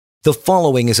The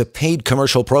following is a paid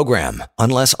commercial program.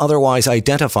 Unless otherwise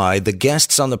identified, the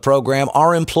guests on the program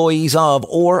are employees of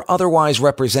or otherwise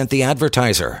represent the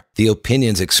advertiser. The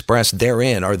opinions expressed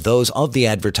therein are those of the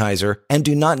advertiser and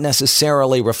do not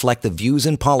necessarily reflect the views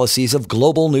and policies of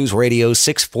Global News Radio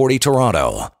 640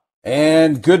 Toronto.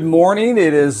 And good morning.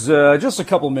 It is just a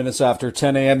couple minutes after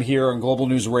 10 a.m. here on Global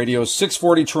News Radio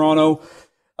 640 Toronto.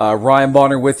 Ryan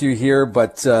Bonner with you here,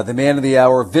 but the man of the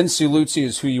hour, Vince Ieluzzi,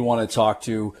 is who you want to talk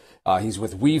to. He's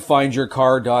with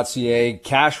WeFindYourCar.ca,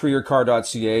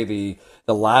 CashForYourCar.ca. The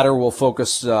latter will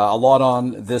focus a lot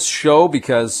on this show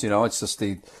because, you know, it's just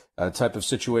the type of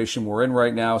situation we're in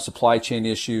right now, supply chain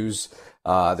issues.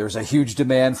 There's a huge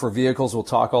demand for vehicles. We'll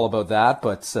talk all about that,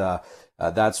 but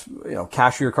that's, you know,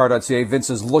 CashForYourCar.ca. Vince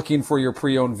is looking for your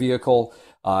pre-owned vehicle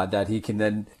that he can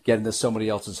then get into somebody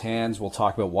else's hands. We'll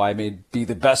talk about why it may be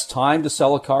the best time to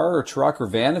sell a car or truck or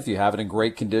van if you have it in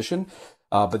great condition.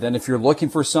 But then if you're looking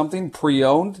for something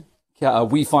pre-owned,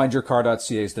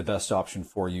 WeFindYourCar.ca is the best option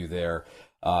for you there.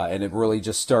 And it really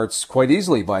just starts quite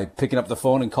easily by picking up the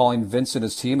phone and calling Vince and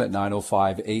his team at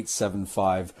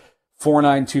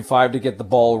 905-875-4925 to get the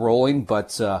ball rolling.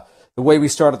 But the way we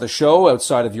started the show,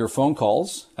 outside of your phone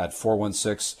calls at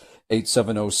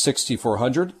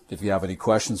 416-870-6400, if you have any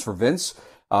questions for Vince,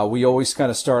 we always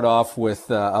kind of start off with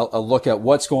a look at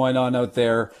what's going on out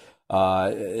there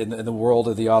in the world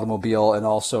of the automobile, and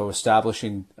also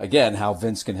establishing, again, how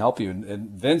Vince can help you.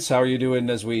 And Vince, how are you doing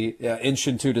as we inch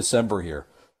into December here?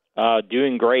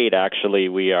 Doing great, actually.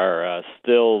 We are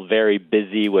still very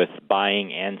busy with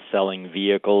buying and selling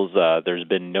vehicles. There's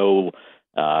been no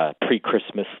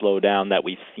pre-Christmas slowdown that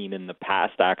we've seen in the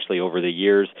past, actually, over the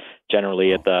years.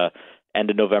 Generally, at the end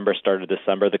of November, start of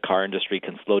December, the car industry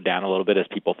can slow down a little bit as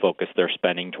people focus their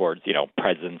spending towards, you know,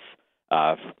 presents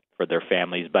for their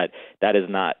families, but that has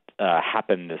not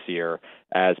happened this year,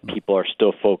 as people are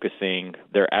still focusing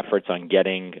their efforts on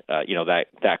getting,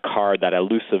 that car, that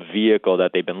elusive vehicle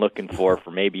that they've been looking for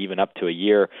maybe even up to a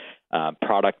year.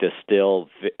 Product is still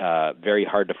very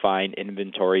hard to find.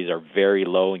 Inventories are very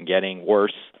low and getting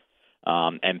worse,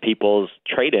 and people's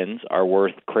trade-ins are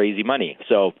worth crazy money.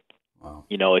 So,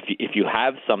 you know, if you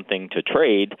have something to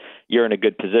trade, you're in a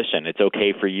good position. It's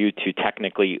okay for you to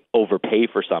technically overpay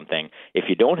for something. If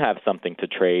you don't have something to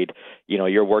trade, you know,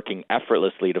 you're working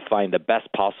effortlessly to find the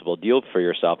best possible deal for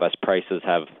yourself as prices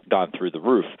have gone through the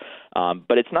roof.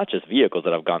 But it's not just vehicles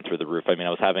that have gone through the roof. I mean, I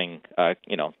was having, a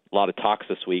lot of talks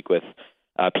this week with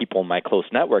people in my close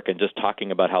network, and just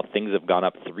talking about how things have gone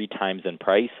up 3 times in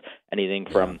price, anything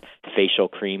from facial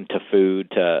cream to food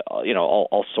to,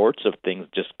 all sorts of things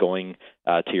just going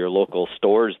to your local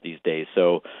stores these days.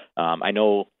 So I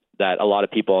know that a lot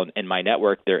of people in my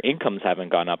network, their incomes haven't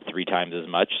gone up 3 times as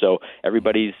much. So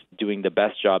everybody's doing the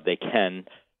best job they can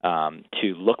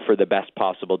to look for the best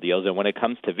possible deals. And when it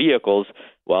comes to vehicles,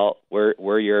 well,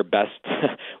 we're your best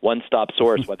one-stop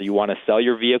source, whether you want to sell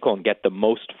your vehicle and get the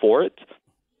most for it,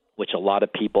 which a lot of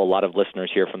people, a lot of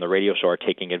listeners here from the radio show are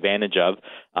taking advantage of,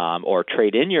 or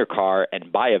trade in your car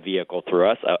and buy a vehicle through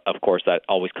us. Of course, that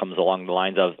always comes along the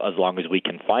lines of, as long as we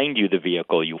can find you the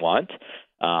vehicle you want.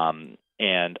 And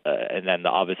then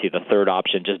obviously the third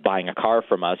option, just buying a car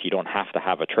from us. You don't have to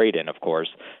have a trade-in, of course.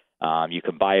 You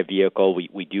can buy a vehicle.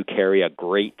 We do carry a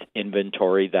great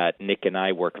inventory that Nick and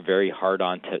I work very hard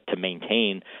on to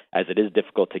maintain, as it is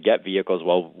difficult to get vehicles.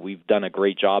 Well, we've done a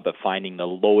great job of finding the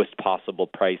lowest possible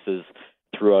prices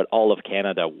throughout all of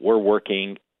Canada. We're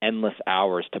working endless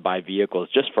hours to buy vehicles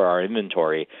just for our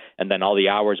inventory, and then all the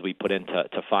hours we put into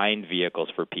to find vehicles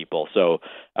for people. So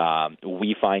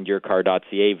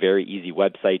WeFindYourCar.ca, very easy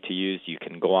website to use. You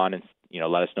can go on and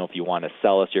let us know if you want to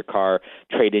sell us your car,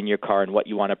 trade in your car, and what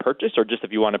you want to purchase, or just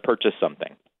if you want to purchase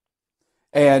something.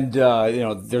 And,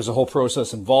 there's a whole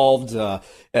process involved.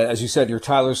 As you said, you're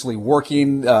tirelessly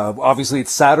working. Obviously,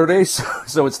 it's Saturday,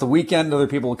 so it's the weekend. Other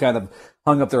people kind of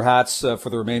hung up their hats for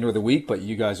the remainder of the week, but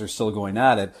you guys are still going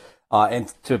at it.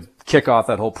 And to kick off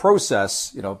that whole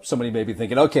process, somebody may be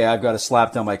thinking, okay, I've got to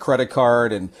slap down my credit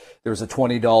card, and there's a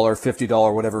 $20,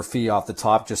 $50, whatever fee off the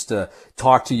top just to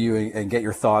talk to you and get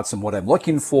your thoughts on what I'm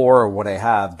looking for or what I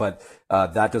have. But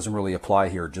that doesn't really apply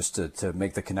here, just to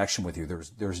make the connection with you.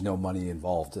 There's no money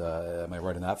involved. Am I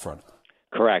right on that front?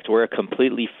 Correct. We're a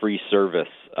completely free service,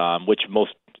 which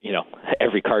most,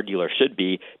 every car dealer should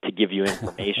be, to give you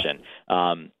information.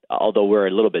 Although we're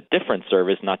a little bit different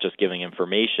service, not just giving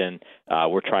information,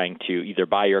 we're trying to either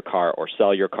buy your car or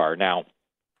sell your car. Now,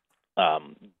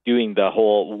 doing the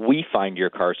whole We Find Your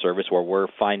Car service, where we're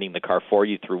finding the car for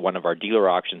you through one of our dealer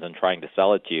auctions and trying to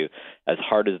sell it to you, as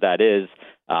hard as that is,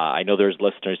 I know there's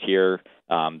listeners here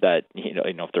that,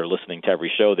 if they're listening to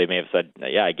every show, they may have said,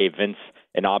 yeah, I gave Vince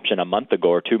an option a month ago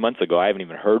or 2 months ago. I haven't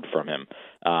even heard from him.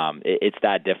 It's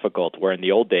that difficult, where in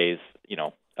the old days,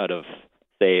 out of,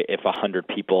 say, if 100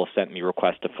 people sent me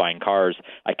requests to find cars,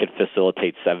 I could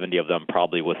facilitate 70 of them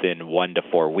probably within 1 to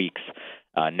 4 weeks.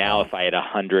 Now, if I had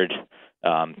 100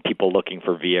 people looking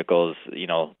for vehicles,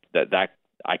 that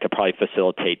I could probably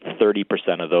facilitate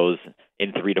 30% of those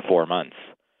in 3 to 4 months.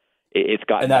 It's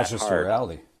gotten and that's that just hard. the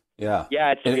reality. Yeah,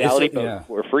 it's the reality, but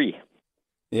we're free.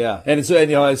 Yeah, and it's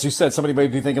as you said, somebody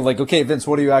might be thinking like, okay, Vince,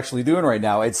 what are you actually doing right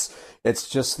now? It's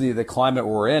just the climate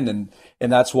we're in,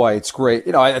 and that's why it's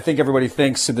great. I think everybody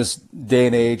thinks in this day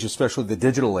and age, especially the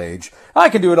digital age, I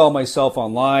can do it all myself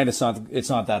online. It's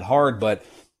not that hard, but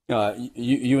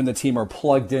you and the team are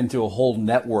plugged into a whole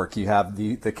network. You have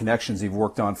the connections you've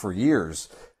worked on for years,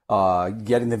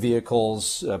 getting the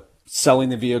vehicles, selling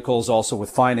the vehicles, also with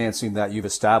financing that you've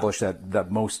established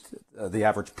that most the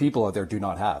average people out there do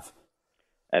not have.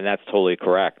 And that's totally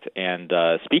correct. And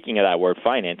speaking of that word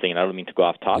financing, and I don't mean to go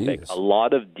off topic, a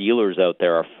lot of dealers out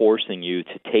there are forcing you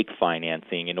to take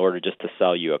financing in order just to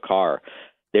sell you a car.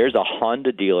 There's a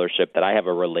Honda dealership that I have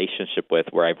a relationship with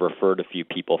where I've referred a few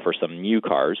people for some new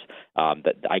cars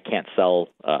that I can't sell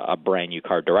a brand new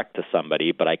car direct to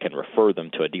somebody, but I can refer them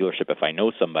to a dealership if I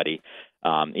know somebody,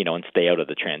 and stay out of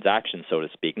the transaction, so to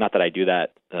speak. Not that I do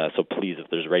that. So please, if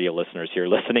there's radio listeners here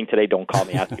listening today, don't call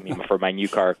me asking me for my new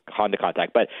car Honda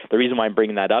contact. But the reason why I'm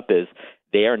bringing that up is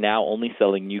they are now only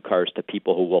selling new cars to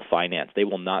people who will finance. They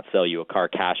will not sell you a car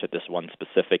cash at this one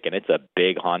specific, and it's a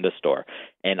big Honda store.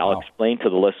 And I'll explain to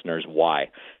the listeners why.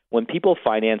 When people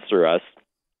finance through us,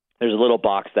 there's a little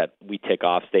box that we tick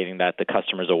off stating that the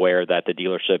customer is aware that the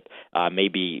dealership may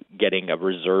be getting a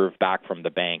reserve back from the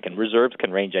bank. And reserves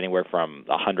can range anywhere from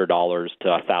 $100 to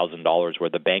 $1,000, where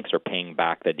the banks are paying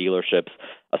back the dealerships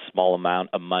a small amount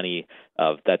of money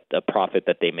of that a profit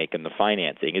that they make in the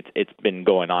financing. It's been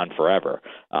going on forever.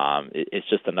 It's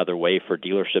just another way for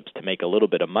dealerships to make a little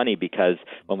bit of money, because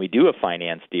when we do a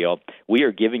finance deal, we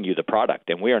are giving you the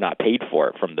product and we are not paid for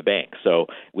it from the bank. So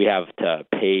we have to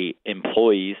pay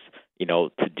employees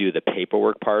to do the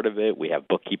paperwork part of it. We have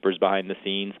bookkeepers behind the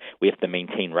scenes. We have to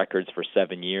maintain records for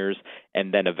 7 years.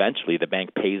 And then eventually the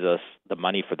bank pays us the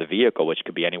money for the vehicle, which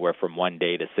could be anywhere from 1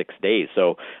 day to 6 days.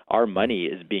 So our money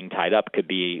is being tied up, could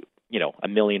be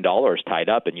 $1 million tied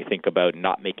up, and you think about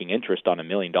not making interest on $1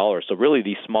 million. So really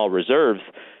these small reserves,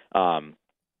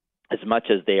 as much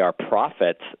as they are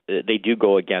profits, they do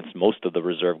go against, most of the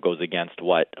reserve goes against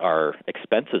what our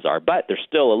expenses are, but there's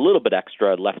still a little bit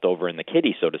extra left over in the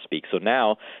kitty, so to speak. So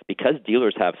now, because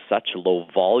dealers have such low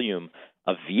volume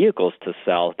of vehicles to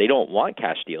sell, they don't want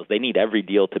cash deals. They need every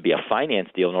deal to be a finance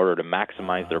deal in order to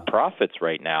maximize their profits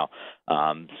right now.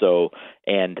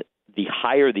 And the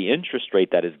higher the interest rate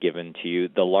that is given to you,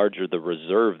 the larger the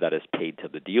reserve that is paid to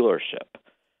the dealership.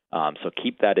 So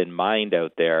keep that in mind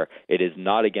out there. It is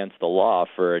not against the law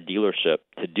for a dealership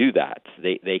to do that.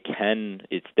 They can,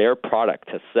 it's their product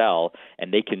to sell,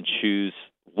 and they can choose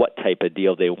what type of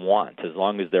deal they want as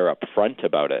long as they're upfront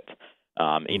about it.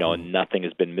 And nothing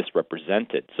has been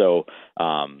misrepresented. So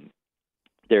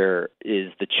there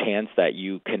is the chance that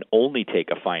you can only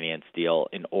take a finance deal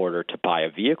in order to buy a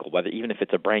vehicle, even if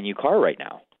it's a brand new car right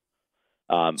now.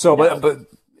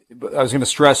 But I was going to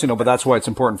stress, but that's why it's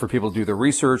important for people to do their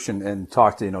research and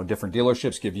talk to, different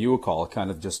dealerships, give you a call,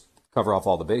 kind of just cover off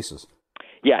all the bases.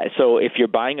 Yeah, so if you're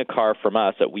buying a car from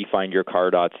us at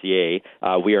wefindyourcar.ca,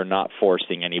 we are not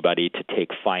forcing anybody to take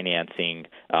financing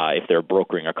if they're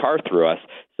brokering a car through us.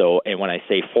 So, and when I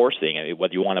say forcing,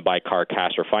 whether you want to buy a car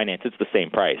cash or finance, it's the same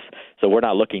price. So we're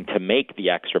not looking to make the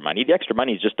extra money. The extra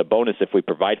money is just a bonus if we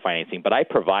provide financing, but I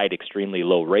provide extremely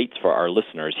low rates for our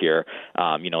listeners here,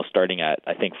 starting at,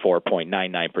 I think,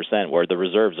 4.99%, where the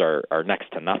reserves are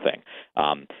next to nothing.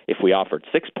 If we offered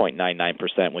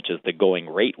 6.99%, which is the going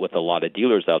rate with a lot of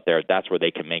dealers out there, that's where they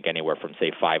can make anywhere from,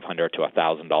 say, $500 to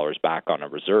 $1,000 back on a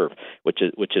reserve, which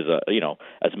is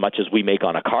as much as we make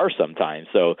on a car sometimes.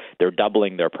 So they're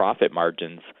doubling their profit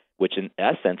margins, which in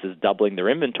essence is doubling their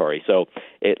inventory. So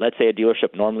let's say a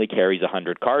dealership normally carries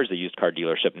 100 cars, a used car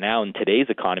dealership. Now in today's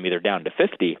economy, they're down to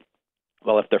 50.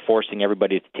 Well, if they're forcing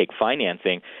everybody to take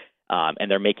financing,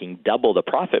 and they're making double the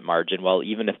profit margin, well,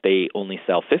 even if they only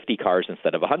sell 50 cars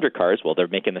instead of 100 cars, well, they're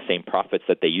making the same profits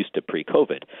that they used to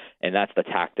pre-COVID. And that's the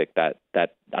tactic that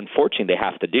unfortunately they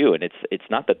have to do. And it's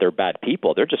not that they're bad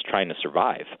people. They're just trying to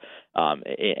survive.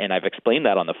 And I've explained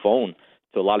that on the phone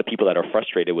to a lot of people that are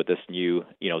frustrated with this new,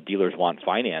 dealers want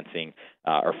financing,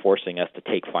 are forcing us to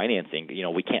take financing.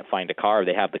 We can't find a car.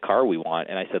 They have the car we want.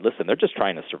 And I said, listen, they're just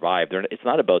trying to survive. It's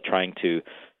not about trying to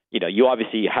you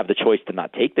obviously have the choice to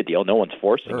not take the deal. No one's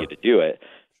forcing you to do it.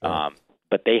 Sure.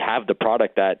 But they have the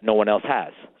product that no one else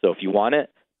has. So if you want it,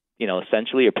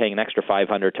 essentially you're paying an extra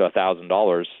 $500 to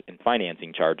 $1,000 in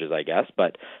financing charges, I guess.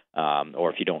 But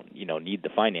or if you don't, need the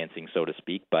financing, so to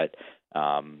speak. But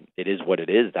it is what it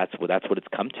is. That's what it's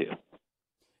come to.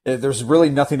 There's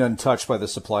really nothing untouched by the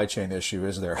supply chain issue,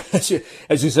 is there?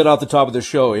 As you said off the top of the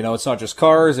show, it's not just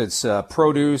cars, it's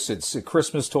produce, it's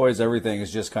Christmas toys. Everything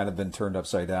has just kind of been turned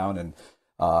upside down, and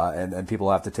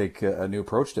people have to take a new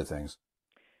approach to things.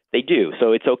 They do.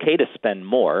 So it's okay to spend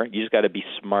more. You just got to be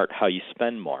smart how you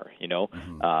spend more.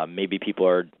 Maybe people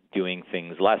are doing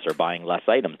things less or buying less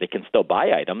items. They can still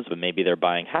buy items, but maybe they're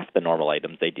buying half the normal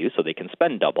items they do, so they can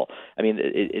spend double. I mean,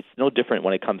 it's no different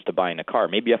when it comes to buying a car.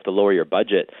 Maybe you have to lower your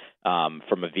budget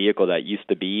from a vehicle that used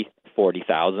to be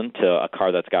 $40,000 to a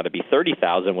car that's got to be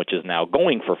 $30,000, which is now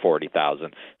going for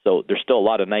 $40,000. So there's still a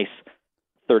lot of nice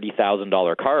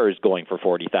 $30,000 cars going for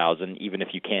 $40,000, even if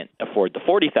you can't afford the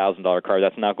 $40,000 car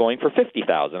that's now going for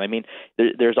 $50,000. I mean,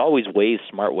 there's always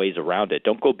smart ways around it.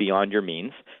 Don't go beyond your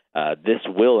means. This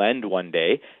will end one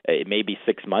day. It may be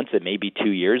 6 months. It may be 2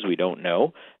 years. We don't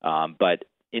know. But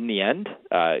in the end,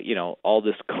 all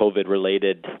this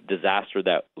COVID-related disaster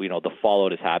that, the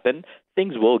fallout has happened,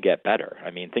 things will get better.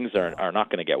 I mean, things are not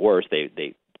going to get worse.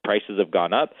 Prices have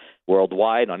gone up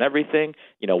worldwide on everything.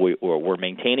 We're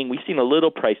maintaining. We've seen a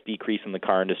little price decrease in the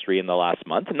car industry in the last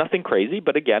month, and nothing crazy,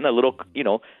 but again, a little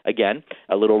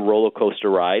roller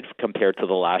coaster ride compared to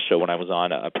the last show when I was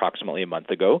on approximately a month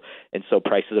ago. And so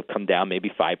prices have come down maybe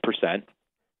 5%,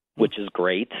 which is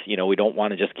great. We don't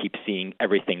want to just keep seeing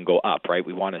everything go up, right?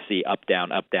 We want to see up,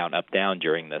 down, up, down, up, down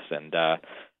during this. And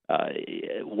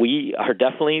we are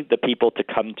definitely the people to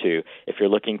come to if you're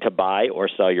looking to buy or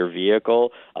sell your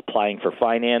vehicle, applying for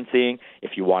financing.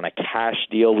 If you want a cash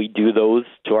deal, we do those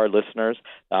to our listeners,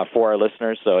 for our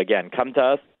listeners. So again, come to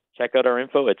us, check out our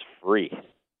info. It's free.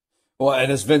 Well,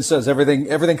 and as Vince says, everything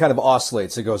kind of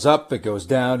oscillates. It goes up, it goes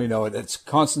down. It's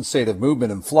constant state of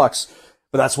movement and flux.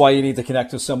 But that's why you need to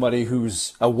connect with somebody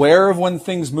who's aware of when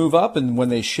things move up and when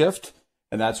they shift.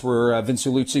 And that's where Vince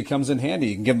Ieluzzi comes in handy.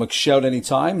 You can give him a shout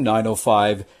anytime,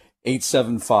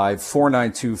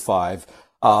 905-875-4925.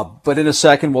 But in a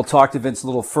second, we'll talk to Vince a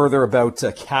little further about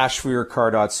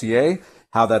cashforyourcar.ca,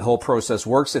 how that whole process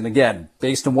works. And again,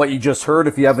 based on what you just heard,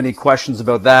 if you have any questions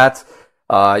about that,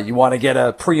 you want to get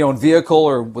a pre-owned vehicle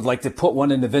or would like to put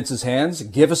one into Vince's hands,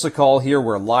 give us a call here.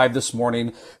 We're live this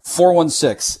morning,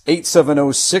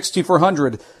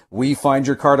 416-870-6400. We find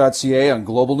your car.ca on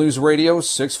Global News Radio,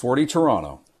 640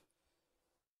 Toronto.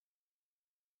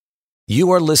 You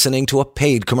are listening to a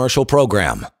paid commercial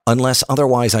program. Unless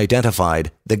otherwise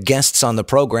identified, the guests on the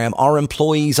program are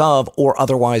employees of or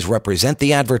otherwise represent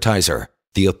the advertiser.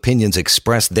 The opinions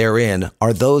expressed therein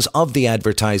are those of the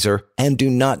advertiser and do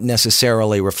not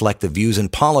necessarily reflect the views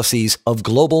and policies of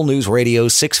Global News Radio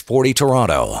 640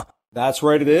 Toronto. That's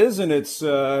right, it is, and it's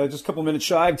just a couple minutes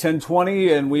shy of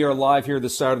 10:20, and we are live here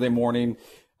this Saturday morning.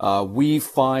 We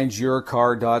find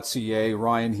yourcar.ca.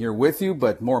 Ryan here with you,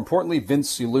 but more importantly,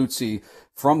 Vince Ieluzzi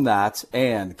from that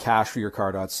and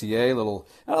cashforyourcar.ca.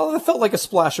 It felt like a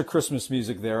splash of Christmas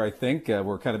music there, I think.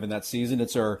 We're kind of in that season.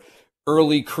 It's our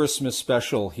early Christmas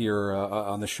special here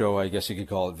on the show, I guess you could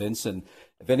call it, Vince. And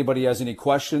if anybody has any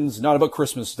questions, not about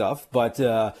Christmas stuff, but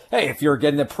hey, if you're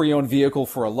getting a pre-owned vehicle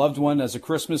for a loved one as a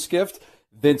Christmas gift,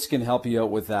 Vince can help you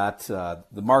out with that.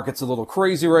 The market's a little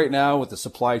crazy right now with the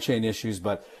supply chain issues,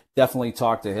 but definitely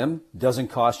talk to him. Doesn't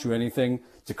cost you anything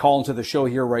to call into the show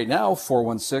here right now,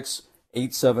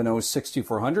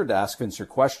 416-870-6400 to ask Vince your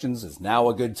questions. Is now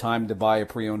a good time to buy a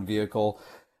pre-owned vehicle?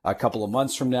 A couple of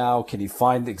months from now, can you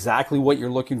find exactly what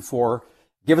you're looking for?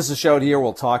 Give us a shout here.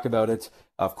 We'll talk about it.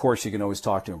 Of course, you can always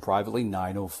talk to him privately,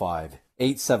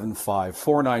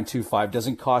 905-875-4925.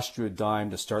 Doesn't cost you a dime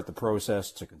to start the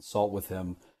process, to consult with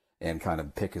him and kind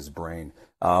of pick his brain.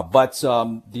 But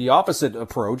the opposite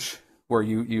approach, where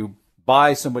you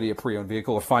buy somebody a pre-owned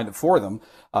vehicle or find it for them,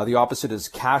 the opposite is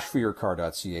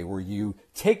cashforyourcar.ca, where you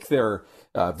take their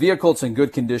vehicle, it's in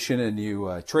good condition, and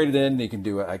you trade it in. You can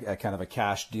do a kind of a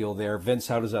cash deal there. Vince,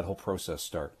 how does that whole process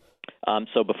start?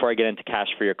 So before I get into Cash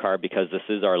for Your Car, because this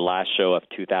is our last show of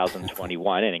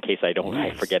 2021, and in case I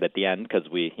forget at the end, because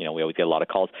we always get a lot of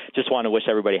calls, just want to wish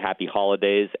everybody happy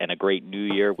holidays and a great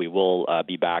new year. We will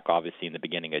be back, obviously, in the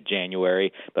beginning of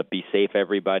January, but be safe,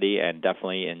 everybody, and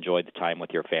definitely enjoy the time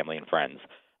with your family and friends.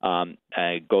 In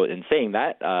saying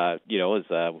that,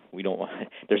 we don't.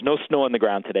 There's no snow on the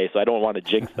ground today, so I don't want to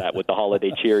jinx that with the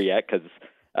holiday cheer yet, because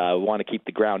We want to keep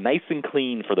the ground nice and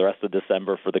clean for the rest of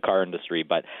December for the car industry.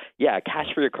 But yeah,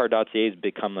 cashforyourcar.ca has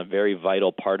become a very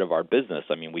vital part of our business.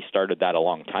 I mean, we started that a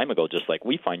long time ago, just like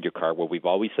We Find Your Car, where we've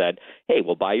always said, hey,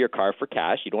 we'll buy your car for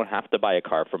cash. You don't have to buy a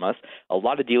car from us. A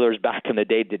lot of dealers back in the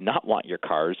day did not want your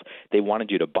cars. They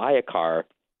wanted you to buy a car,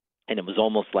 and it was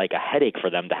almost like a headache for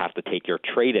them to have to take your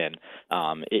trade-in.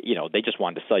 They just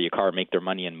wanted to sell your car, make their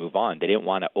money, and move on. They didn't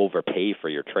want to overpay for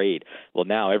your trade. Well,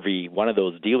 now every one of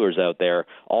those dealers out there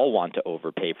all want to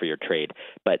overpay for your trade.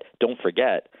 But don't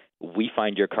forget,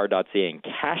 WeFindYourCar.ca and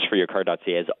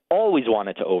CashForYourCar.ca has always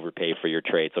wanted to overpay for your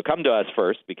trade. So come to us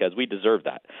first because we deserve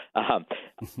that.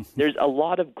 There's a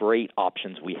lot of great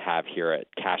options we have here at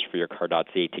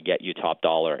CashForYourCar.ca to get you top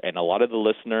dollar. And a lot of the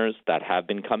listeners that have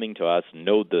been coming to us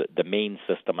know the main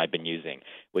system I've been using,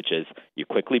 which is you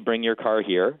quickly bring your car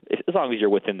here, as long as you're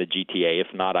within the GTA.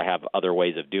 If not, I have other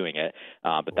ways of doing it,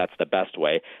 but that's the best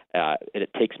way.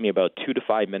 It takes me about 2 to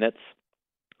 5 minutes.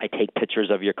 I take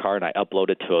pictures of your car and I upload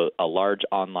it to a large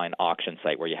online auction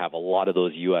site where you have a lot of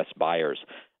those U.S. buyers.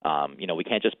 We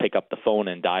can't just pick up the phone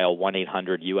and dial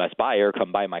 1-800-US buyer,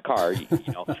 come buy my car.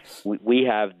 We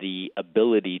have the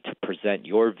ability to present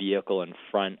your vehicle in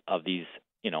front of these,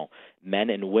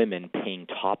 men and women paying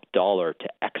top dollar to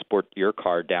export your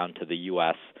car down to the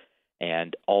U.S.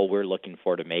 And all we're looking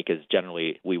for to make is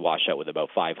generally we wash out with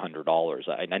about $500.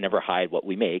 I never hide what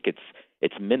we make.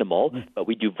 It's minimal, but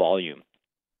we do volume.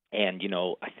 And,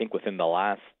 I think within the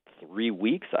last 3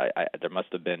 weeks, there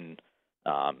must have been,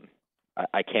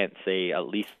 I can't say at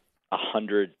least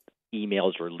 100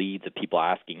 emails or leads of people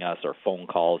asking us or phone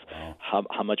calls,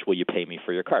 how much will you pay me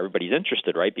for your car? Everybody's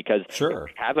interested, right? Because sure.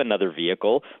 They have another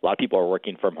vehicle. A lot of people are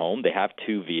working from home. They have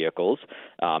 2 vehicles.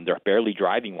 They're barely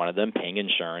driving one of them, paying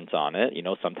insurance on it,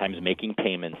 sometimes making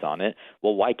payments on it.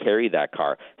 Well, why carry that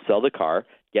car? Sell the car,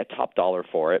 get top dollar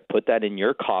for it, put that in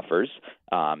your coffers,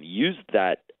 use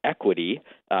that equity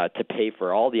to pay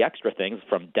for all the extra things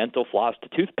from dental floss to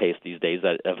toothpaste these days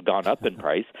that have gone up in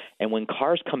price. And when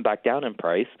cars come back down in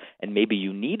price and maybe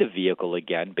you need a vehicle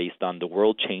again based on the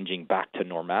world changing back to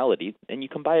normality, then you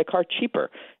can buy a car cheaper.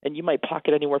 And you might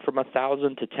pocket anywhere from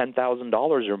 $1,000 to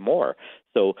 $10,000 or more.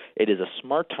 So it is a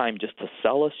smart time just to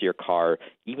sell us your car,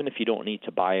 even if you don't need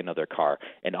to buy another car.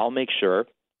 And I'll make sure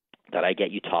that I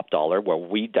get you top dollar, where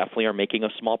we definitely are making a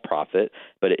small profit,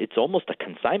 but it's almost a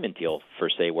consignment deal for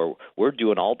say where we're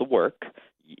doing all the work.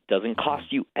 It doesn't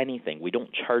cost you anything. We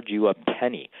don't charge you a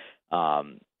penny,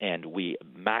 and we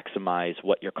maximize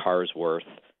what your car is worth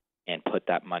and put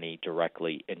that money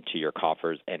directly into your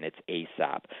coffers, and it's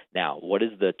ASAP. Now, what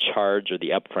is the charge or the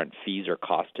upfront fees or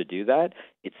cost to do that?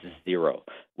 It's zero.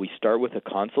 We start with a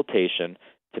consultation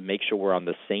to make sure we're on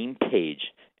the same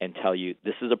page and tell you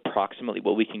this is approximately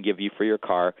what we can give you for your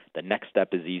car. The next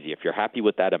step is easy. If you're happy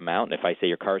with that amount, if I say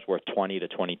your car is worth $20,000 to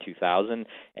 $22,000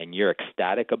 and you're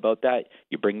ecstatic about that,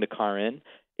 you bring the car in,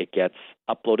 it gets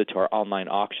uploaded to our online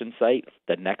auction site.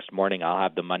 The next morning I'll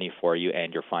have the money for you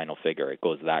and your final figure. It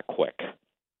goes that quick.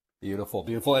 Beautiful,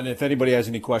 beautiful. And if anybody has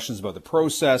any questions about the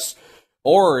process,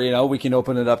 or, we can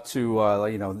open it up to,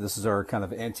 this is our kind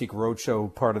of Antique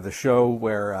Roadshow part of the show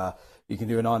where you can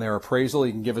do an on-air appraisal.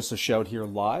 You can give us a shout here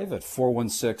live at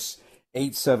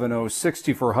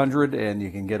 416-870-6400, and you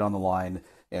can get on the line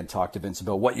and talk to Vince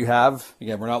about what you have.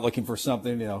 Again, we're not looking for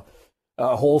something,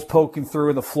 holes poking through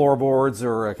in the floorboards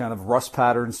or a kind of rust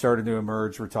pattern starting to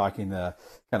emerge. We're talking kind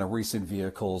of recent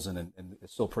vehicles and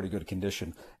it's still pretty good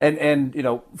condition. And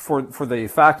for the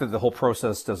fact that the whole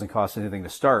process doesn't cost anything to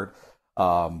start,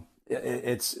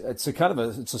 it's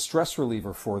a stress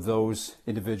reliever for those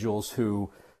individuals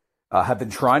who have been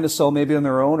trying to sell maybe on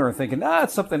their own or thinking,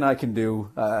 it's something I can do,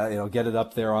 get it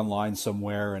up there online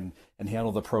somewhere and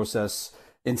handle the process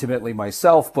intimately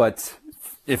myself. But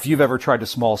if you've ever tried to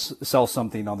sell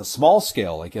something on the small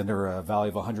scale, like under a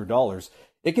value of $100,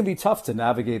 it can be tough to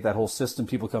navigate that whole system.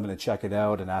 People coming to check it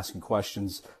out and asking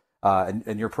questions,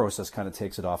 and your process kind of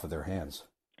takes it off of their hands.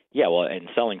 Yeah, well, and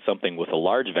selling something with a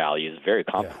large value is very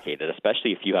complicated,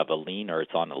 especially if you have a lien or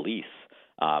it's on a lease.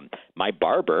 My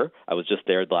barber, I was just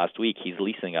there last week, he's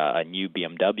leasing a new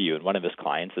BMW, and one of his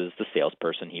clients is the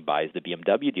salesperson he buys the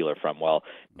BMW dealer from. Well,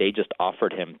 they just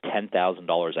offered him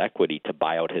 $10,000 equity to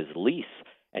buy out his lease.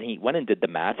 And he went and did the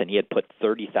math, and he had put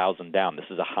 $30,000 down. This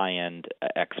is a high-end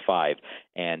X5.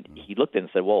 And he looked and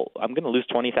said, well, I'm going to lose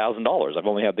 $20,000. I've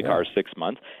only had the car 6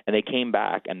 months. And they came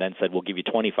back and then said, we'll give you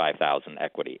 $25,000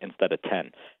 equity instead of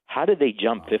 $10,000. How did they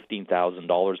jump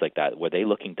 $15,000 like that? Were they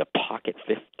looking to pocket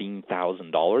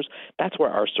 $15,000? That's where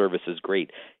our service is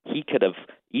great. He could have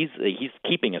he's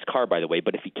keeping his car, by the way,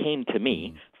 but if he came to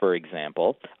me, for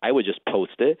example, I would just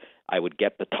post it. I would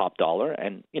get the top dollar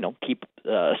and, keep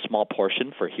a small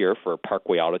portion for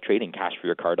Parkway Auto Trade and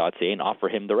cashforyourcar.ca and offer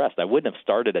him the rest. I wouldn't have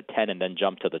started at 10 and then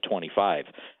jumped to the 25.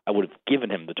 I would have given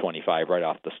him the 25 right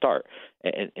off the start.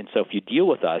 And so if you deal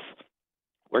with us,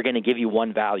 we're going to give you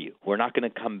one value. We're not going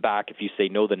to come back if you say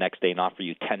no the next day and offer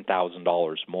you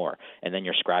 $10,000 more, and then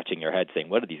you're scratching your head saying,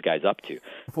 what are these guys up to?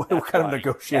 What kind of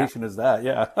negotiation is that?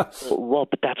 Yeah. Well,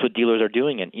 but that's what dealers are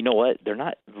doing, and you know what? They're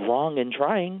not wrong in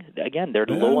trying. Again, they're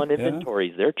low on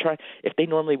inventories. They're trying. If they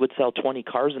normally would sell 20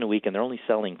 cars in a week and they're only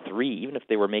selling 3, even if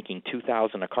they were making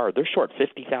 $2,000 a car, they're short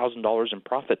 $50,000 in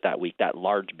profit that week, that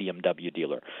large BMW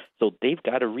dealer. So they've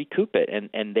got to recoup it,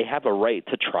 and they have a right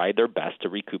to try their best to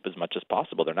recoup as much as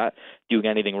possible. They're not doing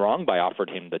anything wrong by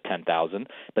offering him the $10,000,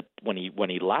 but when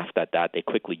he laughed at that, they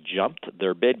quickly jumped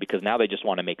their bid because now they just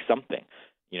want to make something,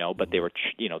 But they were,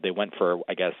 they went for,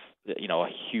 I guess, a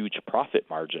huge profit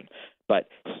margin. But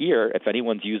here, if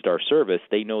anyone's used our service,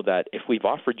 they know that if we've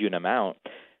offered you an amount,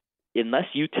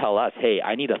 unless you tell us, hey,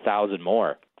 I need 1,000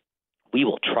 more, we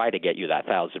will try to get you that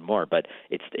 1,000 more, but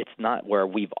it's not where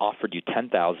we've offered you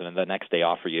 10,000 and the next day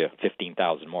offer you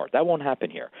 15,000 more. That won't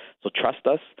happen here. So trust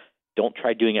us. Don't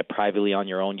try doing it privately on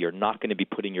your own. You're not going to be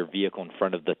putting your vehicle in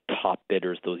front of the top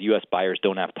bidders. Those U.S. buyers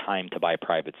don't have time to buy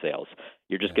private sales.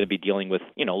 You're just going to be dealing with,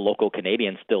 local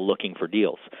Canadians still looking for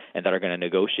deals and that are going to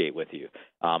negotiate with you.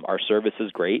 Our service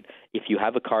is great. If you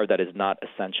have a car that is not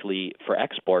essentially for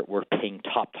export, we're paying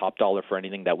top dollar for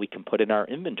anything that we can put in our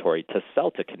inventory to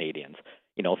sell to Canadians.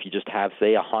 If you just have,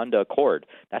 say, a Honda Accord,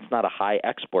 that's not a high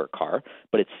export car,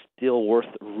 but it's still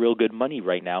worth real good money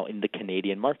right now in the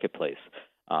Canadian marketplace.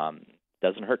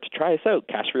 Doesn't hurt to try us out,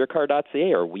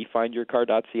 cashforyourcar.ca or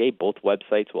wefindyourcar.ca. Both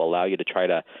websites will allow you to try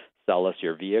to sell us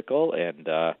your vehicle, and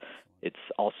it's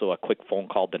also a quick phone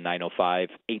call to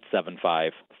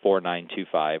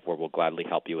 905-875-4925 where we'll gladly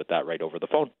help you with that right over the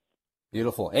phone.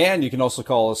 Beautiful. And you can also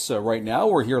call us right now.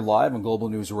 We're here live on Global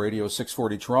News Radio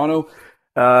 640 Toronto.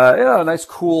 A nice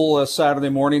cool Saturday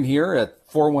morning here at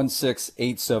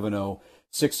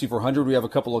 416-870-6400. We have a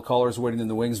couple of callers waiting in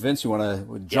the wings. Vince, you want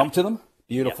to jump to them?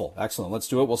 Beautiful. Yep. Excellent. Let's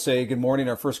do it. We'll say good morning.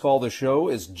 Our first call of the show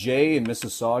is Jay in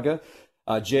Mississauga.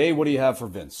 Jay, what do you have for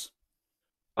Vince?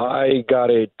 I got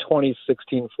a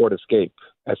 2016 Ford Escape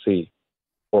SE,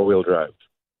 four-wheel drive.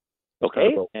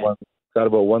 Okay. Got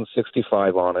about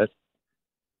 165 on it.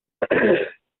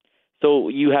 So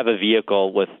you have a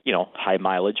vehicle with, high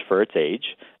mileage for its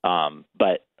age,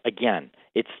 but again,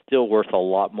 it's still worth a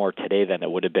lot more today than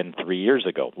it would have been 3 years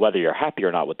ago. Whether you're happy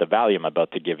or not with the value I'm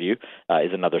about to give you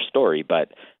is another story,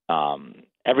 but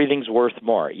everything's worth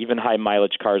more, even high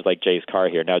mileage cars like Jay's car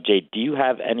here. Now, Jay, do you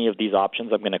have any of these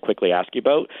options I'm going to quickly ask you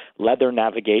about? Leather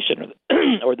navigation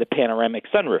or the panoramic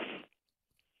sunroof?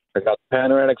 I got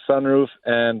panoramic sunroof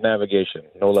and navigation,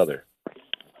 no leather.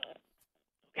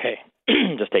 Okay.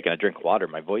 Just taking a drink of water.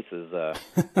 My voice is...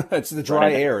 It's the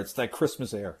dry air. It's that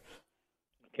Christmas air.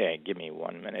 Okay, give me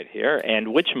 1 minute here.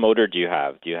 And which motor do you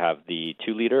have? Do you have the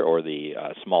 2-liter or the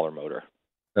smaller motor?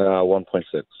 1.6.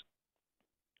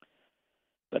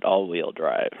 But all-wheel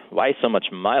drive. Why so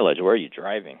much mileage? Where are you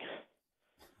driving?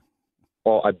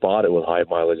 Well, I bought it with high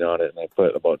mileage on it, and I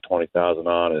put about 20,000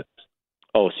 on it.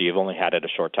 Oh, so you've only had it a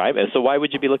short time? And so why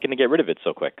would you be looking to get rid of it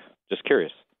so quick? Just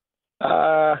curious.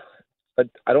 I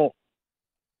don't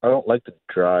like to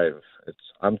drive.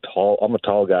 I'm tall. I'm a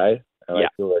tall guy, and I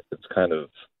feel like it's kind of a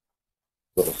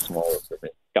little smaller for me.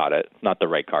 Got it. Not the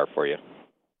right car for you.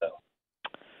 No.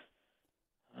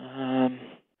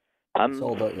 I'm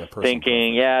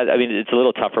thinking, it's a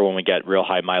little tougher when we get real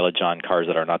high mileage on cars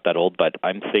that are not that old, but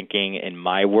I'm thinking in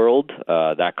my world,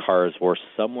 that car is worth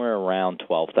somewhere around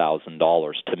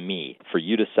 $12,000 to me. For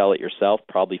you to sell it yourself,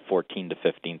 probably $14,000 to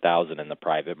 $15,000 in the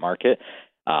private market.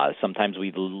 Sometimes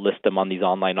we list them on these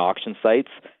online auction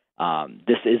sites.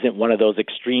 This isn't one of those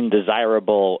extreme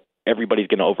desirable everybody's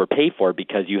going to overpay for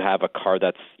because you have a car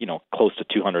that's, close to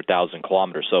 200,000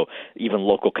 kilometers. So even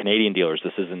local Canadian dealers,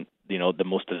 this isn't, the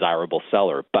most desirable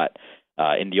seller. But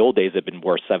in the old days, it'd been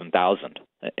worth $7,000.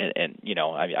 And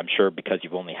I'm sure because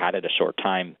you've only had it a short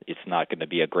time, it's not going to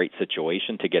be a great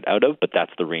situation to get out of, but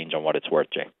that's the range on what it's worth,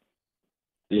 Jay.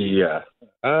 Yeah.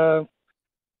 The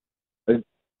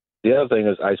other thing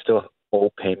is I still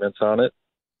owe payments on it.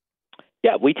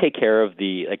 Yeah, we take care of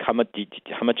how much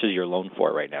is your loan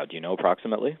for right now? Do you know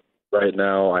approximately? Right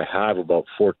now, I have about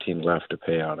 14 left to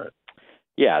pay on it.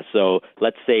 Yeah, so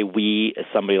let's say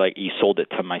somebody like you sold it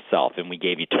to myself and we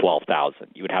gave you $12,000.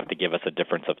 You would have to give us a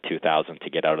difference of $2,000 to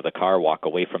get out of the car, walk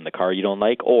away from the car you don't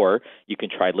like, or you can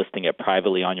try listing it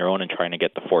privately on your own and trying to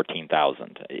get the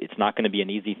 $14,000. It's not going to be an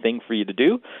easy thing for you to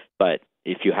do, but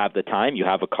if you have the time, you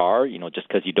have a car, just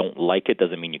because you don't like it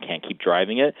doesn't mean you can't keep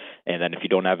driving it. And then if you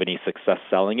don't have any success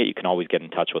selling it, you can always get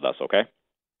in touch with us, okay?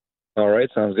 All right,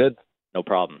 sounds good. No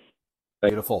problem.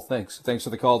 Beautiful. Thanks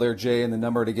for the call there, Jay. And the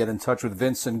number to get in touch with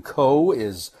Vince & Co.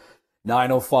 is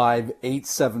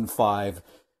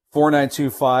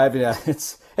 905-875-4925. Yeah,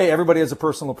 hey, everybody has a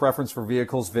personal preference for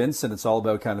vehicles, Vince, and it's all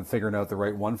about kind of figuring out the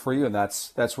right one for you. And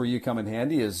that's where you come in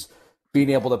handy, is being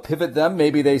able to pivot them.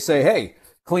 Maybe they say, hey,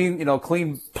 clean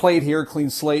plate here, clean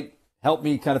slate, help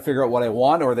me kind of figure out what I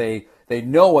want, or they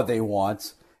know what they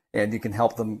want, and you can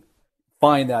help them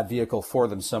find that vehicle for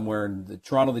them somewhere in the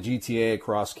Toronto, the GTA,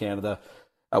 across Canada.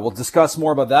 We'll discuss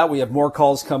more about that. We have more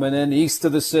calls coming in east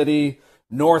of the city,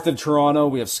 north of Toronto.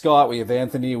 We have Scott, we have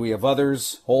Anthony, we have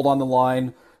others. Hold on the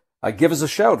line. Give us a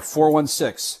shout,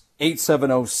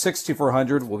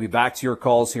 416-870-6400. We'll be back to your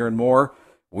calls here and more.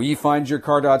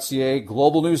 WeFindYourCar.ca,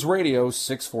 Global News Radio,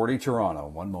 640 Toronto.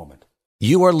 One moment.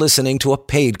 You are listening to a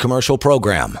paid commercial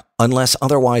program. Unless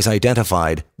otherwise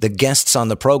identified, the guests on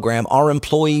the program are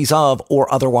employees of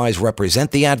or otherwise represent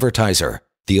the advertiser.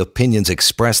 The opinions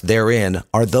expressed therein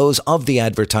are those of the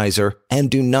advertiser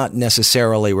and do not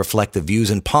necessarily reflect the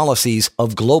views and policies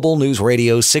of Global News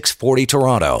Radio 640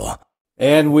 Toronto.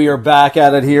 And we are back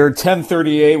at it here,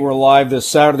 10:38. We're live this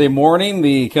Saturday morning,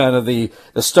 the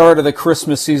start of the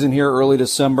Christmas season here, early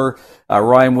December.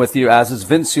 Ryan with you, as is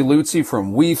Vince Luzzi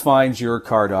from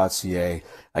WeFindYourCar.ca.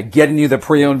 Getting you the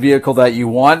pre-owned vehicle that you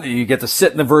want. You get to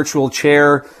sit in the virtual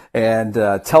chair and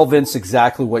tell Vince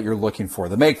exactly what you're looking for.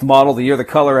 The make, the model, the year, the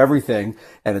color, everything.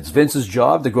 And it's Vince's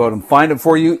job to go out and find it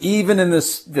for you, even in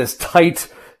this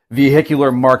tight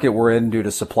vehicular market we're in due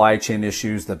to supply chain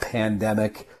issues, the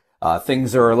pandemic.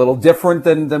 Things are a little different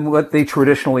than what they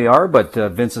traditionally are, but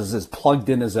Vince is as plugged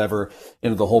in as ever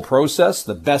into the whole process.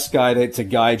 The best guy to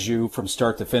guide you from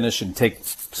start to finish and take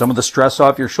some of the stress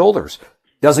off your shoulders.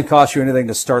 Doesn't cost you anything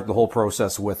to start the whole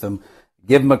process with him.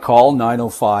 Give him a call,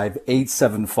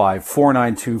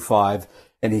 905-875-4925,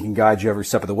 and he can guide you every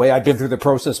step of the way. I've been through the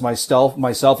process myself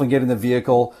in getting the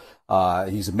vehicle.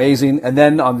 He's amazing. And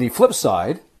then on the flip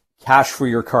side,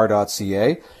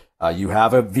 cashforyourcar.ca. You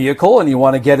have a vehicle and you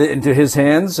want to get it into his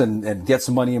hands and get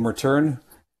some money in return.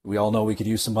 We all know we could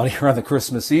use some money around the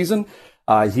Christmas season.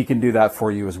 He can do that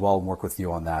for you as well and work with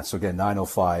you on that. So again,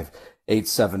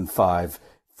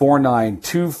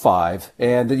 905-875-4925.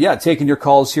 And taking your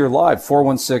calls here live,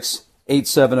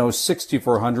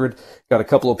 416-870-6400. Got a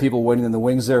couple of people waiting in the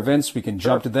wings there, Vince. We can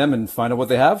jump to them and find out what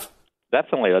they have.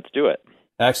 Definitely. Let's do it.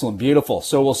 Excellent. Beautiful.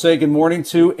 So we'll say good morning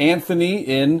to Anthony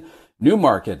in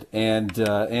Newmarket. And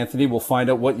Anthony, we'll find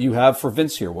out what you have for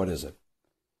Vince here. What is it?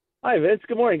 Hi, Vince.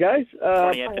 Good morning, guys.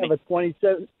 Morning,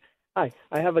 I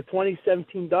have a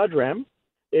 2017 Dodge Ram.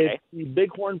 It's the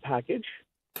Bighorn package.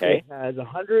 Okay. It has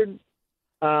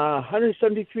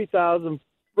 173,000,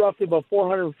 roughly about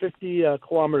 450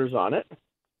 kilometers on it.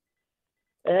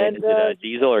 And is it a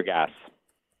diesel or gas?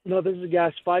 No, this is a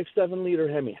gas 5.7 liter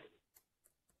Hemi.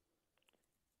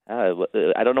 I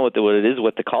don't know what it is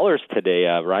with the callers today,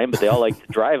 Ryan, but they all like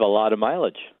to drive a lot of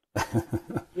mileage.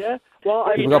 Yeah, well,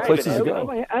 We've got places to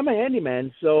go. I'm a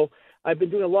handyman, so I've been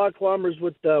doing a lot of kilometers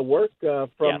with work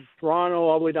from Toronto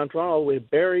all the way down Toronto, all the way to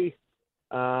Barrie.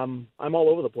 I'm all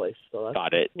over the place. So that's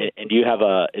Got it. And do you have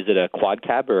is it a quad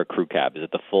cab or a crew cab? Is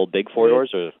it the full big four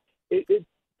doors or? It's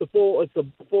a full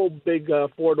big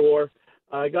 4-door.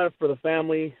 I got it for the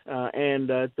family, and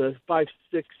it's a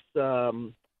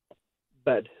 5.6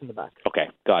 bed in the back. Okay,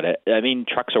 got it. I mean,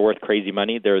 trucks are worth crazy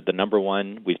money. They're the number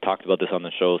one. We've talked about this on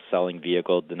the show. Selling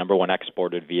vehicle, the number one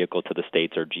exported vehicle to the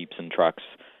States are Jeeps and trucks.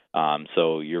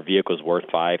 So your vehicle's worth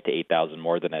 $5,000 to $8,000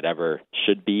 more than it ever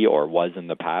should be or was in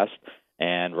the past.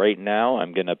 And right now,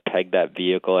 I'm going to peg that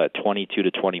vehicle at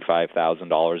 $22,000 to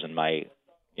 $25,000 in my,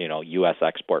 U.S.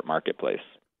 export marketplace.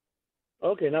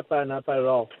 Okay, not bad at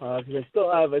all. Because I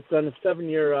still have it's on a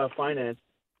 7-year finance,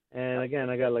 and again,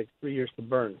 I got like 3 years to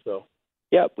burn. So.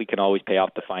 Yeah, we can always pay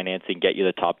off the financing, get you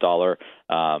the top dollar.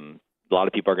 A lot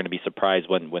of people are going to be surprised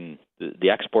when the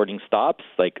exporting stops,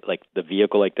 like the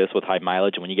vehicle like this with high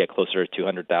mileage, and when you get closer to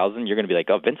 200,000, you're going to be like,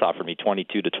 oh, Vince offered me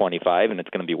 22 to 25, and it's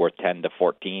going to be worth 10 to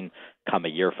 14 come a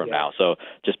year from now. So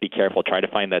just be careful. Try to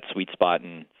find that sweet spot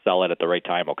and sell it at the right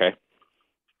time, okay?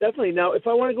 Definitely. Now, if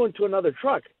I want to go into another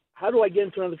truck, how do I get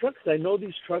into another truck? Because I know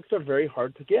these trucks are very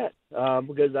hard to get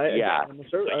because I'm a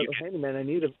handyman. I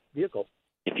need a vehicle.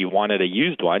 if you wanted a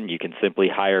used one, you can simply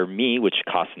hire me, which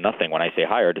costs nothing. When I say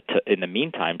hire, to in the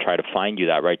meantime try to find you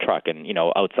that right truck. And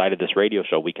outside of this radio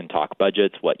show, we can talk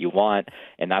budgets, what you want,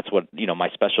 and that's what my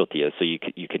specialty is. So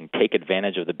you can take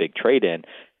advantage of the big trade-in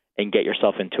and get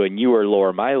yourself into a newer,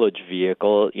 lower mileage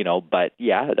vehicle. But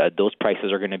those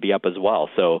prices are going to be up as well.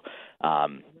 So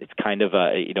it's kind of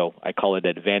I call it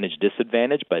advantage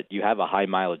disadvantage, but you have a high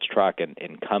mileage truck, and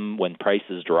come when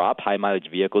prices drop, high mileage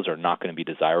vehicles are not going to be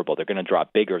desirable. They're going to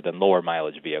drop bigger than lower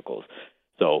mileage vehicles.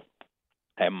 So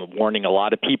I'm warning a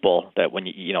lot of people that when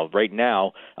right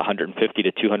now 150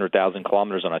 to 200,000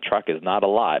 kilometers on a truck is not a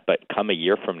lot, but come a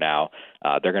year from now,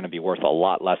 they're going to be worth a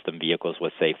lot less than vehicles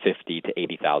with say 50 to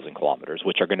 80,000 kilometers,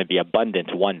 which are going to be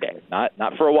abundant one day.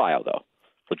 Not for a while though.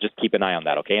 So just keep an eye on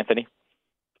that, okay, Anthony?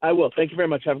 I will. Thank you very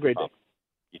much. Have a great day.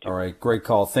 All right, great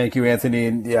call. Thank you, Anthony.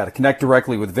 And to connect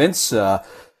directly with Vince,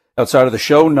 outside of the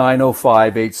show,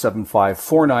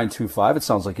 905-875-4925. It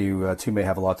sounds like you two may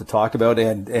have a lot to talk about.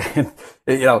 And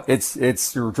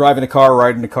it's you're driving a car,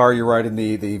 riding a car, you're riding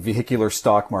the vehicular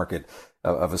stock market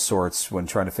of a sorts when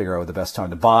trying to figure out the best time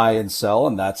to buy and sell.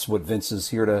 And that's what Vince is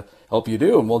here to help you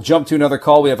do. And we'll jump to another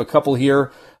call. We have a couple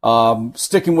here.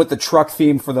 Sticking with the truck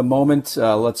theme for the moment,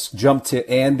 let's jump to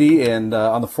Andy. And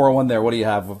on the 401 there, what do you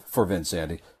have for Vince,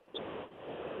 Andy?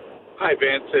 Hi,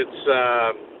 Vince.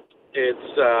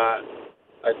 It's a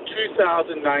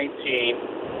 2019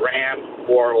 Ram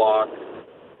Warlock.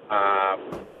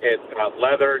 It's got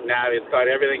leather, it's got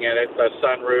everything in it. It's a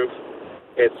sunroof.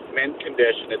 It's mint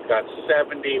condition. It's got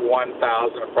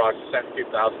 71,000, approximately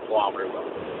 72,000 kilometers on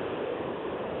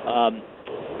it.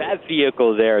 That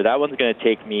vehicle there, that one's going to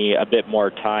take me a bit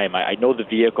more time. I know the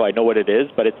vehicle, I know what it is,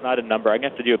 but it's not a number. I'm going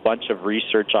to have to do a bunch of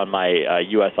research on my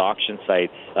U.S. auction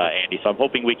sites, Andy. So I'm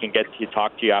hoping we can get to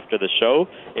talk to you after the show.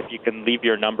 If you can leave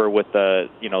your number with the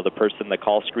person, the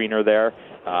call screener there,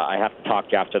 I have to talk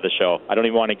to you after the show. I don't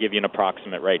even want to give you an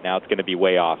approximate right now. It's going to be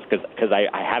way off because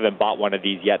I haven't bought one of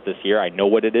these yet this year. I know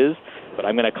what it is, but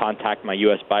I'm going to contact my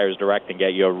U.S. Buyers Direct and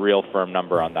get you a real firm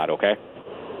number on that, okay?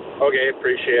 Okay,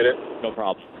 appreciate it. No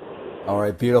problem. All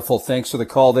right, beautiful. Thanks for the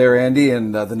call there, Andy.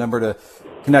 And the number to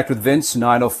connect with Vince,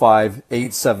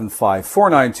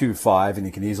 905-875-4925. And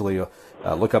you can easily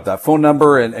look up that phone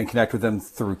number and connect with them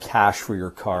through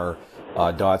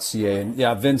cashforyourcar.ca. And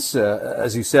Vince,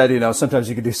 as you said, sometimes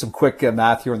you can do some quick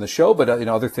math here on the show, but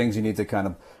other things you need to kind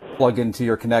of plug into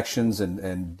your connections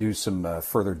and do some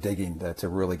further digging to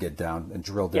really get down and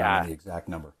drill down on the exact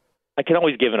number. I can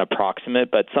always give an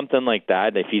approximate, but something like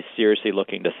that, if he's seriously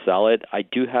looking to sell it, I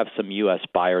do have some U.S.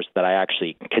 buyers that I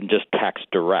actually can just text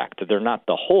direct. They're not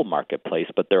the whole marketplace,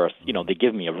 but they're, they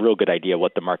give me a real good idea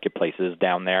what the marketplace is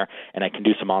down there, and I can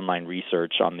do some online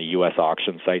research on the U.S.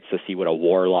 auction sites to see what a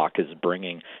Warlock is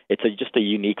bringing. It's just a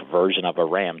unique version of a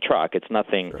Ram truck. It's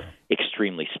nothing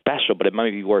extremely special, but it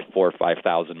might be worth $4,000 or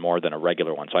 $5,000 more than a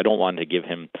regular one. So I don't want to give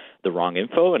him the wrong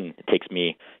info, and it takes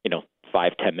me,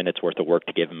 5-10 minutes worth of work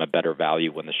to give him a better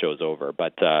value when the show's over.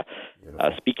 But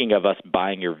speaking of us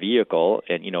buying your vehicle,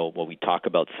 and when we talk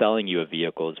about selling you a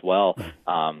vehicle as well,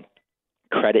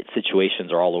 credit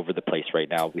situations are all over the place right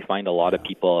now. We find a lot of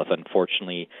people have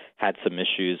unfortunately had some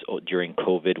issues during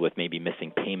COVID with maybe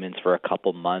missing payments for a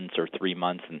couple months or 3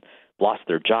 months and lost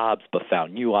their jobs but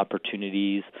found new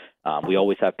opportunities. We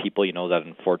always have people, that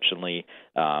unfortunately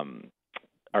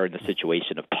are in the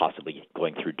situation of possibly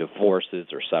going through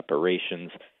divorces or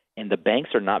separations. And the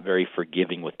banks are not very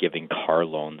forgiving with giving car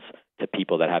loans to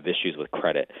people that have issues with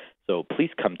credit. So please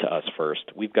come to us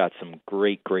first. We've got some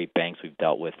great banks we've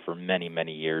dealt with for many,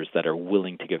 many years that are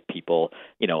willing to give people,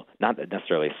 not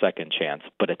necessarily a second chance,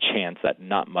 but a chance at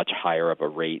not much higher of a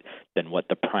rate than what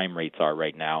the prime rates are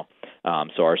right now.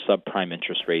 So our subprime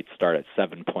interest rates start at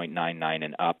 7.99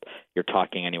 and up. You're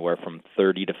talking anywhere from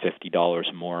 $30 to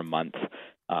 $50 more a month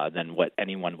than what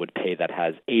anyone would pay that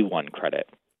has A1 credit.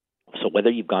 So whether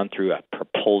you've gone through a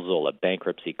proposal, a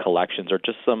bankruptcy, collections, or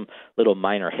just some little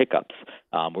minor hiccups,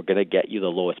 we're going to get you the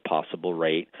lowest possible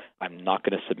rate. I'm not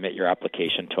going to submit your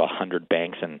application to 100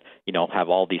 banks and, have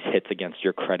all these hits against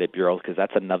your credit bureau because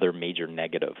that's another major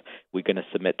negative. We're going to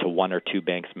submit to 1 or 2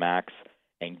 banks max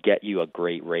and get you a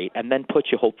great rate and then put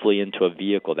you hopefully into a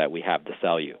vehicle that we have to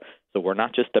sell you. So we're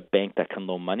not just a bank that can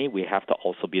loan money. We have to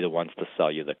also be the ones to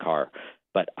sell you the car.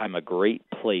 But I'm a great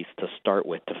place to start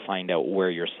with to find out where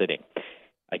you're sitting.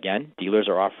 Again, dealers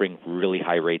are offering really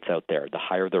high rates out there. The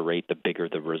higher the rate, the bigger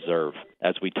the reserve,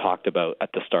 as we talked about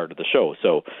at the start of the show.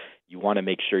 So you want to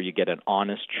make sure you get an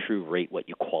honest, true rate, what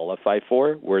you qualify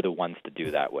for. We're the ones to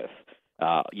do that with.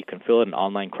 You can fill in an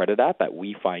online credit app at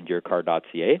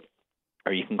wefindyourcar.ca.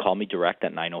 or you can call me direct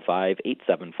at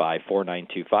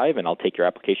 905-875-4925, and I'll take your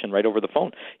application right over the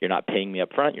phone. You're not paying me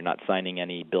up front. You're not signing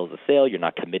any bills of sale. You're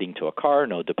not committing to a car,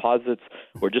 no deposits.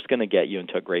 We're just going to get you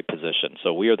into a great position.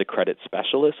 So we are the credit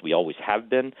specialists. We always have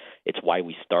been. It's why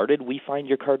we started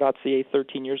WeFindYourCar.ca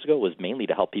 13 years ago, was mainly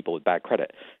to help people with bad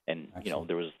credit. And,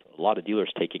 there was a lot of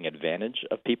dealers taking advantage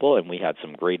of people, and we had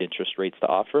some great interest rates to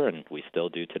offer, and we still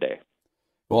do today.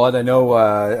 Well, and I know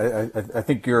I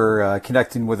think you're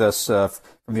connecting with us from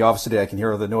the office today. I can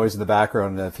hear the noise in the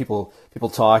background, people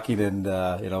talking, and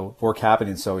work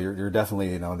happening. So you're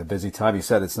definitely in a busy time. You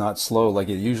said it's not slow like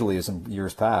it usually is in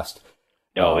years past.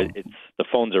 No, it's the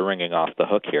phones are ringing off the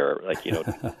hook here. Like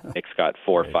Nick's got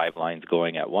 4 or 5 lines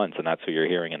going at once, and that's what you're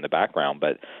hearing in the background.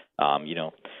 But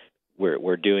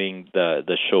we're doing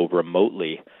the show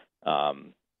remotely.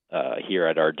 Here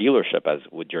at our dealership,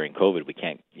 during COVID, we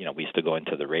can't, we used to go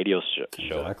into the radio show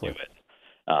Exactly. and do it.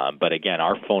 But again,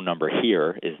 our phone number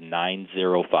here is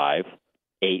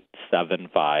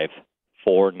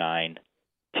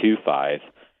 905-875-4925.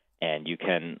 And you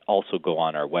can also go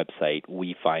on our website,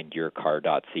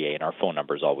 WeFindYourCar.ca, and our phone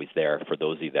number is always there for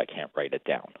those of you that can't write it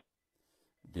down.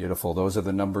 Beautiful. Those are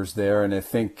the numbers there. And I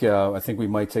think we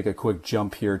might take a quick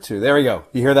jump here too. There we go.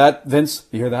 You hear that, Vince?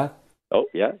 You hear that? Oh,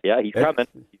 yeah, he's coming.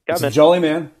 He's a jolly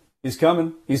man. He's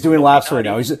coming. He's doing laps right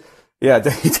now.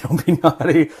 Don't be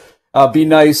naughty. Be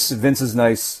nice. Vince is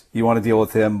nice. You want to deal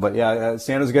with him. But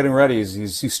Santa's getting ready.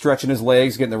 He's stretching his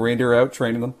legs, getting the reindeer out,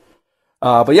 training them.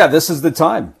 This is the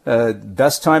time.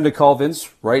 Best time to call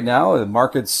Vince right now. The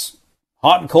market's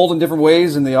hot and cold in different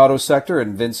ways in the auto sector,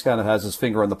 and Vince kind of has his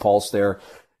finger on the pulse there.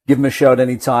 Give him a shout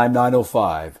anytime,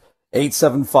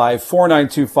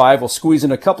 905-875-4925. We'll squeeze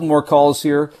in a couple more calls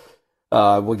here.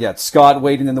 We'll get Scott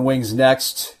waiting in the wings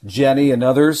next, Jenny and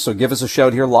others. So give us a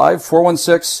shout here live,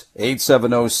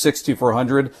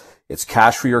 416-870-6400. It's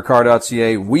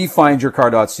cashforyourcar.ca.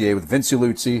 WeFindYourCar.ca with Vince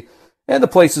Luzzi. And the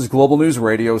place is Global News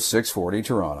Radio 640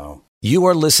 Toronto. You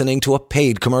are listening to a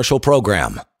paid commercial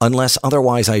program. Unless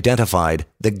otherwise identified,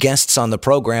 the guests on the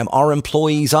program are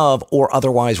employees of or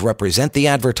otherwise represent the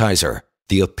advertiser.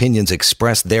 The opinions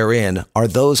expressed therein are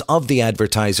those of the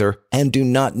advertiser and do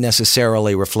not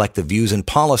necessarily reflect the views and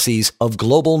policies of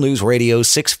Global News Radio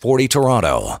 640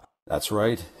 Toronto. That's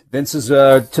right. Vince is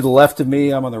to the left of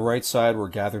me. I'm on the right side. We're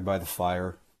gathered by the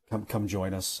fire. Come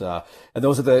join us. And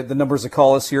those are the numbers that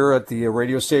call us here at the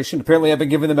radio station. Apparently, I've been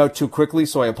giving them out too quickly,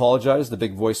 so I apologize. The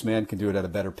big voice man can do it at a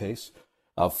better pace.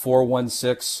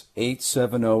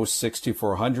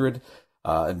 416-870-6400.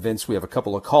 And Vince, we have a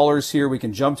couple of callers here we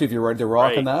can jump to if you're ready to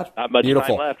rock on that. Not much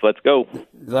Beautiful. time left. Let's go.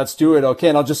 Let's do it. Okay,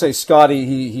 and I'll just say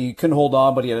Scotty, he couldn't hold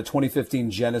on, but he had a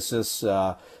 2015 Genesis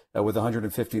with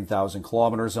 115,000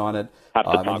 kilometers on it. Have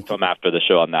to talk to him after the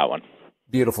show on that one.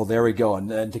 Beautiful. There we go.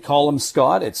 And to call him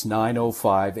Scott, it's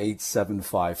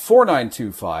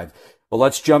 905-875-4925. Well,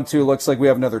 let's jump to, looks like we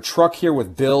have another truck here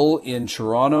with Bill in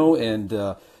Toronto.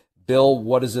 And Bill,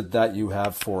 what is it that you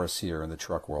have for us here in the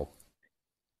truck world?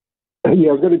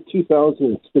 Yeah, I've got a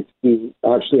 2016.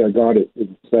 Actually, I got it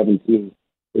in 17.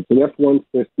 It's an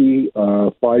F-150,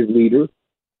 5-liter,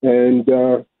 and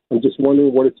I'm just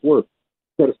wondering what it's worth.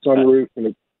 It's got a sunroof and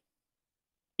a...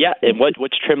 Yeah, and which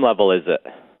trim level is it?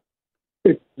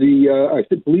 It's I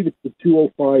believe it's the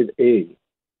 205A.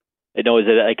 No, is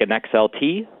it like an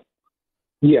XLT?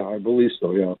 Yeah, I believe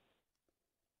so. Yeah.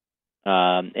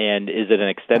 And is it an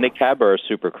extended cab or a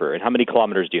Super Crew? And how many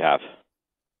kilometers do you have?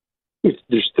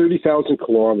 There's 30,000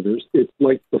 kilometers. It's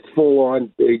like the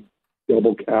full-on big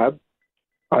double cab,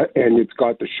 and it's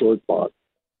got the short box.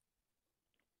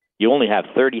 You only have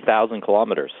 30,000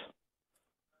 kilometers.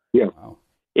 Yeah. Wow.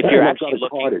 If you're actually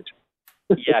looking,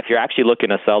 if you're actually looking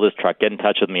to sell this truck, get in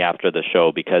touch with me after the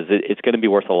show because it's going to be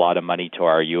worth a lot of money to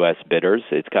our U.S. bidders.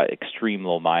 It's got extreme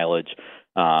low mileage,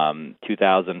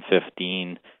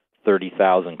 2015.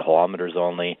 30,000 kilometers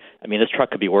only. I mean, this truck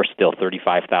could be worth still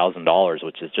 $35,000,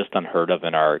 which is just unheard of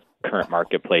in our current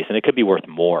marketplace, and it could be worth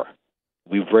more.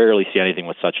 We rarely see anything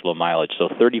with such low mileage. So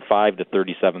 $35,000 to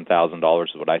 $37,000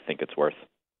 is what I think it's worth.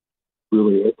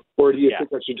 Really? Or do you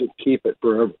think I should just keep it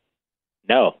forever?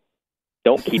 No.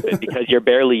 Don't keep it because you're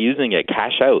barely using it.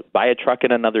 Cash out. Buy a truck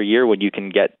in another year when you can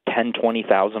get $10,000,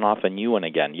 $20,000 off a new one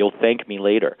again. You'll thank me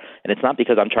later. And it's not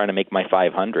because I'm trying to make my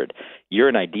 $500. You're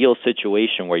in an ideal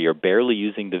situation where you're barely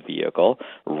using the vehicle.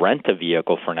 Rent a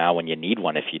vehicle for now when you need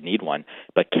one, if you need one.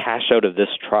 But cash out of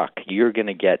this truck. You're going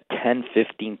to get $10,000,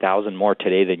 $15,000 more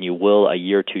today than you will a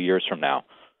year, 2 years from now.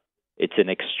 It's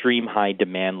an extreme high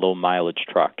demand, low mileage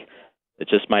truck. It's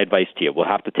just my advice to you. We'll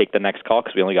have to take the next call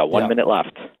because we only got 1 minute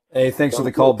left. Hey, thanks for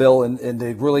the call, Bill. And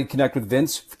to really connect with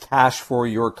Vince,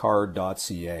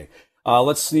 cashforyourcar.ca.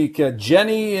 Let's sneak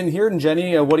Jenny in here. And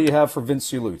Jenny, what do you have for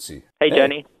Vince Iuluzzi? Hey,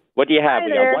 Jenny, what do you have? Hi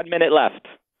We there. got 1 minute left.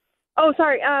 Oh,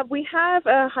 sorry. We have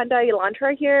a Hyundai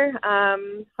Elantra here,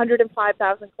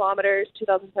 105,000 kilometers,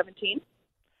 2017.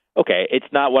 Okay, it's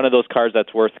not one of those cars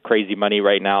that's worth crazy money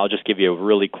right now. I'll just give you a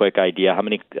really quick idea. How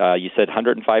many, you said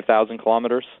 105,000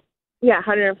 kilometers? Yeah,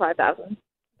 105,000.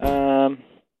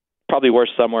 Probably worth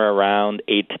somewhere around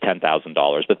 $8,000 to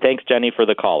 $10,000. But thanks, Jenny, for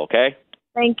the call, okay?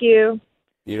 Thank you.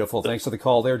 Beautiful. Thanks for the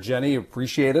call there, Jenny.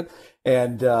 Appreciate it.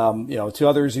 And, to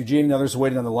others, Eugene and others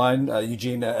waiting on the line.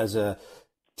 Eugene, as a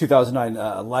 2009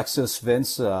 Lexus,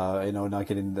 Vince, not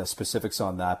getting the specifics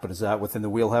on that, but is that within the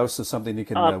wheelhouse of something you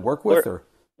can work with? Or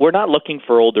We're not looking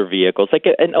for older vehicles. Like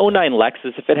an 09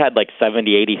 Lexus, if it had like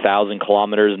 70, 80,000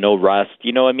 kilometers, no rust,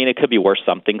 it could be worth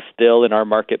something still in our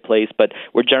marketplace. But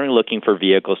we're generally looking for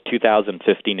vehicles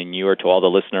 2015 and newer to all the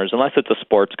listeners. Unless it's a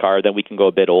sports car, then we can go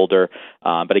a bit older.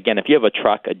 But again, if you have a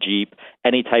truck, a Jeep,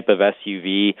 any type of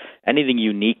SUV, anything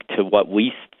unique to what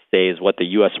we say is what the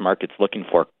U.S. market's looking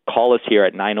for, call us here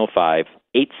at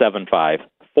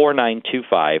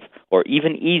 905-875-4925, or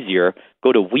even easier,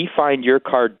 go to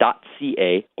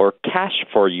wefindyourcar.ca or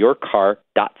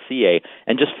cashforyourcar.ca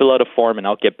and just fill out a form, and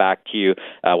I'll get back to you,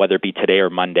 whether it be today or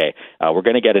Monday. We're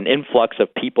going to get an influx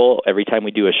of people every time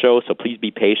we do a show, so please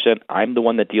be patient. I'm the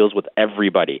one that deals with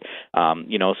everybody,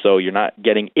 so you're not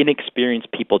getting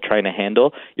inexperienced people trying to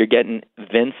handle. You're getting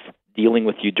Vince dealing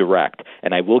with you direct,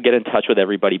 and I will get in touch with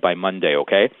everybody by Monday,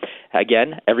 okay?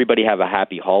 Again, everybody have a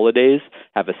happy holidays,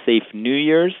 have a safe New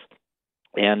Year's,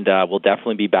 and we'll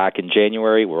definitely be back in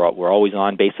January. We're always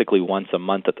on basically once a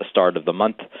month at the start of the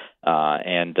month,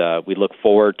 and we look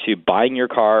forward to buying your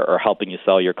car or helping you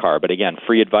sell your car. But again,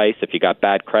 free advice. If you got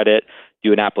bad credit,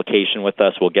 do an application with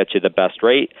us. We'll get you the best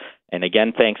rate. And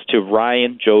again, thanks to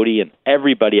Ryan, Jody, and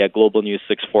everybody at Global News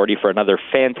 640 for another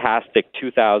fantastic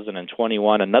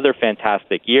 2021, another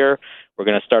fantastic year. We're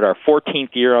going to start our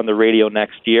 14th year on the radio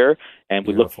next year, and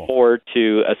we look forward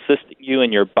to assisting you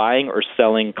in your buying or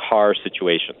selling car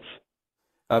situations.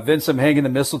 Vince, I'm hanging the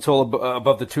mistletoe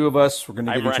above the two of us. We're going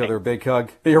to give each other a big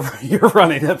hug. You're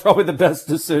running. That's probably the best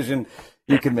decision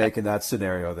you can make in that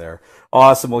scenario there.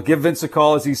 Awesome. Well, give Vince a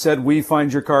call. As he said,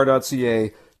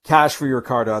 wefindyourcar.ca,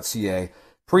 cashforyourcar.ca.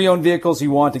 Pre-owned vehicles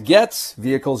you want to get,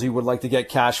 vehicles you would like to get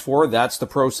cash for, that's the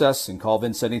process. And call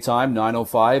Vince anytime,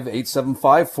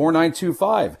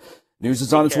 905-875-4925. News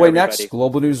is on its way next.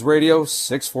 Global News Radio,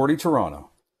 640 Toronto.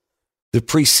 The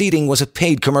preceding was a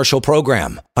paid commercial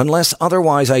program. Unless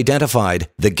otherwise identified,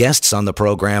 the guests on the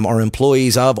program are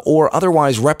employees of or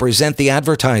otherwise represent the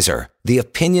advertiser. The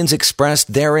opinions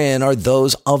expressed therein are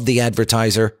those of the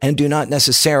advertiser and do not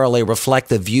necessarily reflect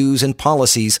the views and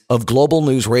policies of Global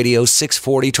News Radio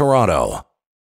 640 Toronto.